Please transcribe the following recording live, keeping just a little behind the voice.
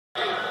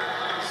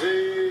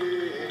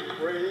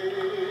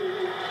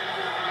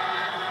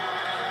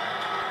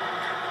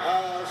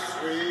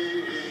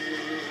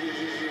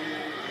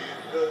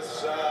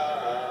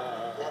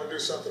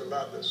something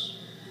about this.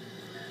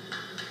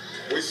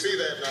 We see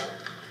that now.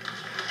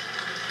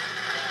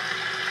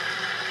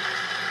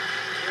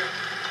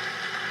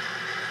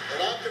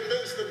 And I'm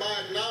convinced that by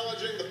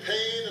acknowledging the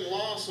pain and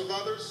loss of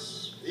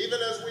others, even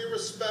as we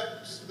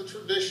respect the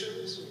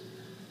traditions and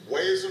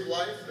ways of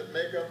life that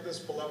make up this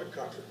beloved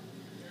country,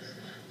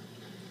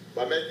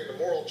 by making the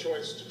moral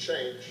choice to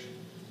change,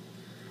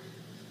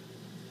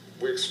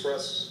 we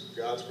express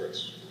God's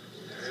grace.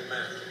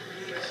 Amen.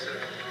 Yes, sir.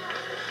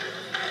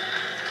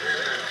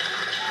 Amen.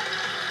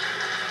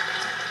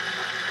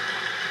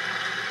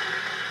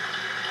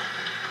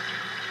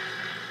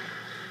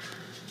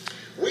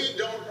 We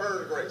don't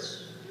earn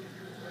grace.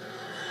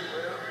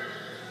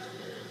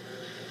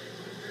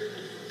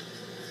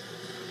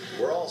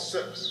 We're all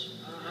sinners.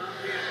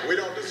 We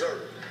don't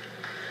deserve it.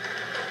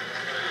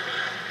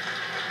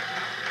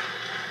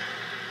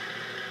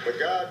 But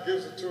God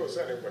gives it to us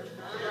anyway.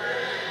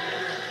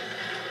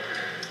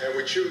 And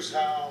we choose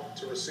how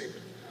to receive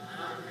it.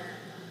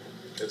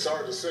 It's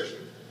our decision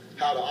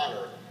how to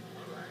honor it.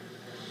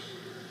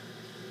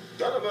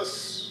 None of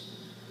us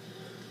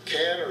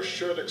can or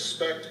should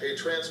expect a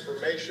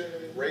transformation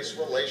in race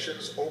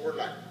relations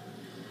overnight.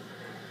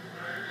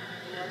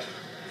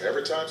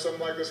 Every time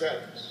something like this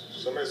happens,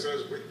 somebody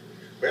says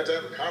we have to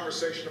have a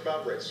conversation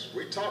about race.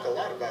 We talk a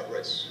lot about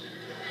race.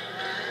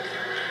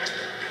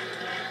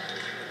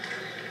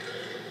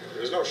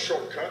 There's no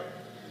shortcut.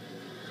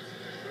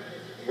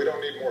 We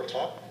don't need more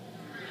talk.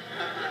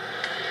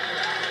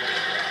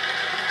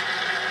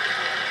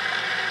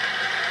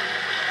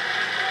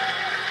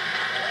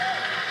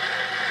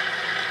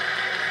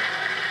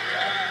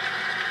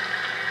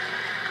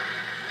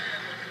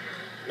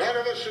 None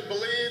of us should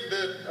believe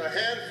that a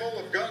handful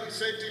of gun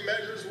safety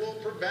measures will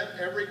prevent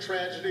every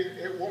tragedy.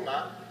 It will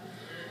not.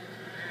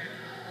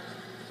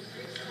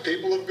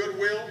 People of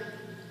goodwill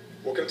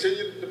will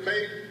continue to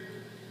debate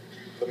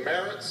the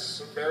merits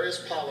of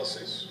various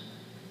policies,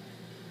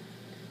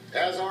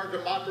 as our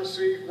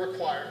democracy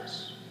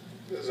requires.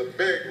 This is a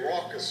big,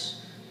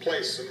 raucous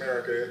place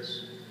America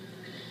is.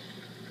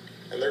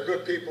 And there are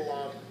good people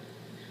on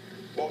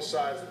both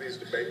sides of these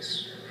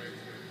debates.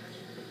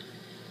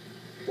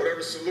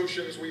 Whatever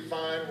solutions we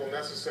find will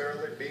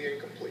necessarily be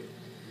incomplete.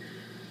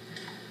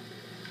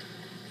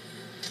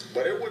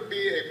 But it would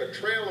be a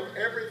betrayal of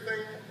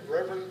everything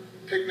Reverend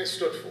Pinckney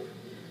stood for,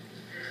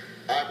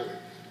 I believe,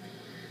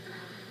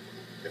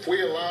 if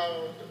we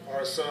allowed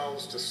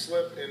ourselves to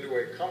slip into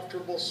a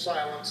comfortable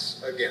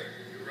silence again.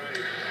 Right.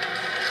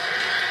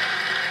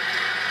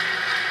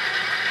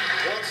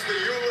 Once the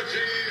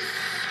eulogies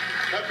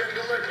have been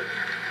delivered,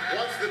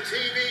 once the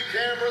TV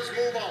cameras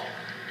move on,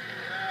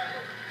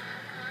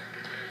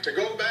 to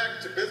go back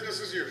to business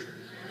as usual.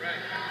 Right.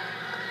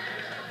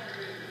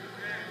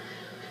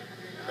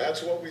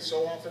 That's what we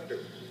so often do.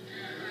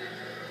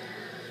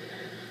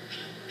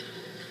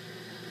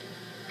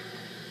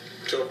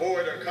 To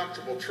avoid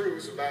uncomfortable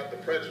truths about the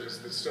prejudice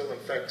that still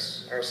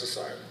infects our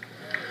society.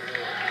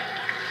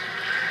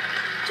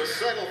 To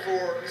settle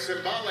for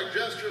symbolic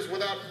gestures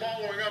without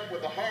following up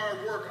with the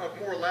hard work of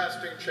more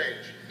lasting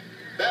change.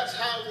 That's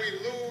how we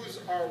lose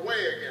our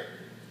way again.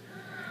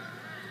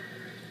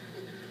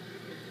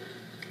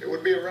 It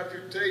would be a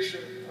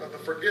refutation of the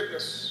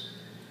forgiveness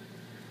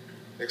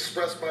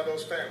expressed by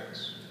those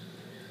families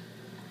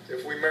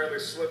if we merely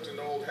slipped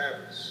into old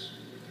habits,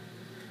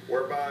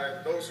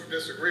 whereby those who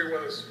disagree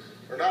with us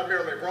are not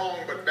merely wrong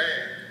but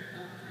bad,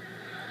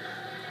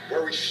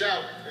 where we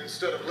shout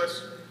instead of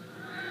listen,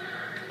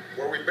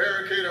 where we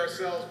barricade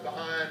ourselves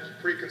behind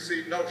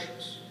preconceived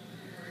notions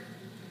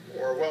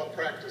or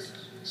well-practiced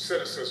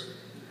cynicism.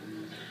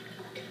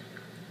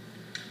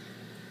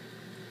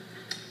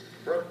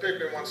 Brother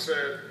Pinckney once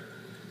said,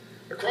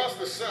 across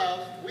the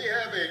South, we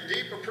have a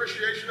deep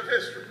appreciation of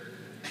history.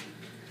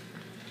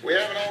 We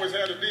haven't always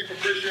had a deep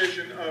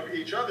appreciation of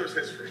each other's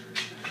history.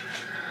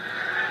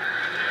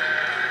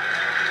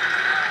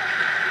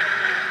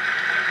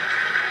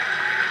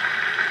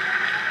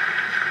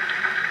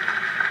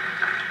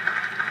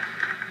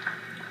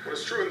 What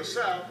is true in the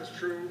South is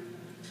true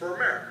for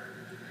America.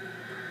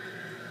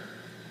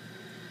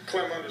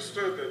 Clem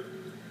understood that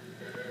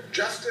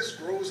justice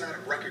grows out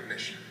of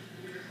recognition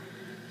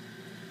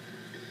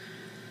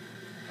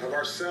of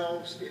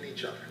ourselves in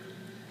each other.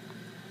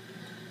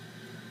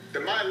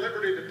 That my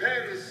liberty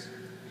depends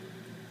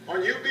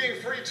on you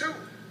being free too.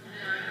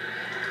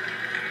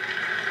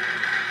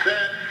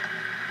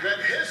 That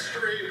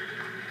history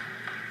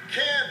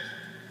can't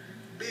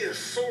be a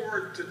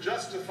sword to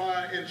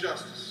justify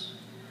injustice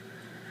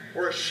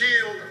or a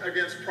shield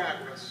against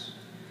progress,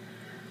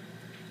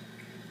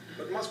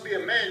 but must be a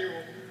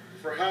manual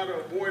for how to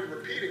avoid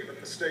repeating the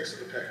mistakes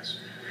of the past,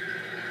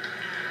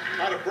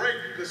 how to break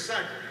the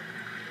cycle,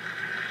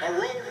 a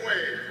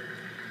roadway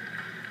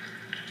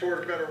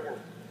toward a better world.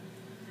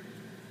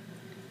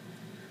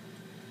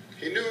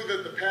 He knew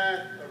that the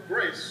path of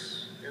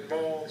grace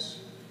involves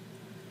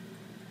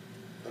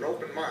an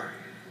open mind,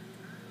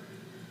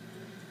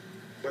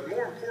 but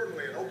more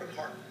importantly, an open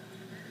heart.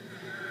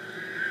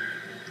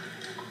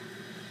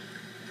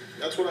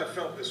 That's what I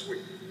felt this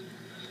week.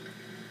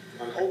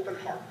 an open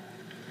heart.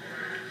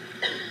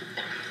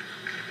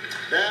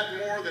 That,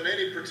 more than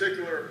any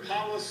particular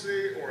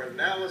policy or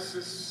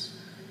analysis,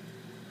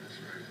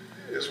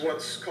 is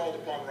what's called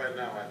upon right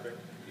now, I think.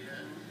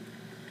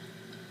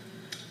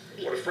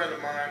 What a friend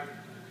of mine,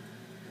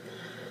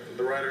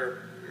 the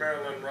writer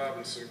Marilyn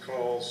Robinson,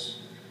 calls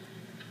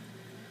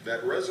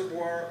that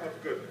reservoir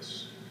of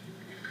goodness,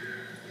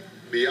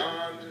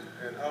 beyond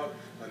and of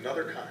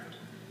another kind,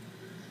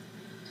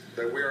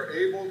 that we are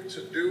able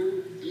to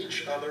do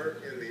each other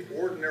in the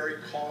ordinary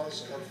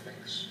cause of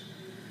things.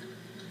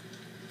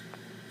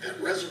 That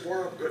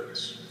reservoir of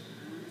goodness.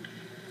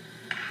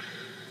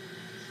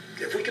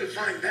 If we can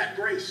find that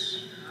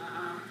grace,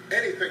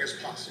 anything is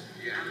possible.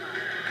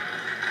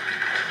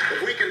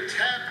 If we can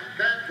tap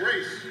that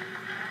grace,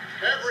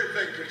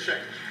 everything can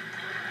change.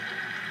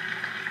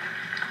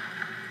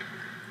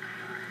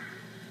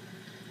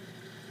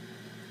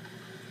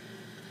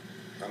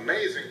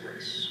 Amazing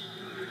grace.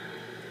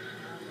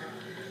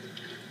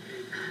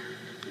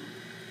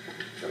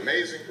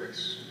 Amazing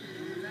grace.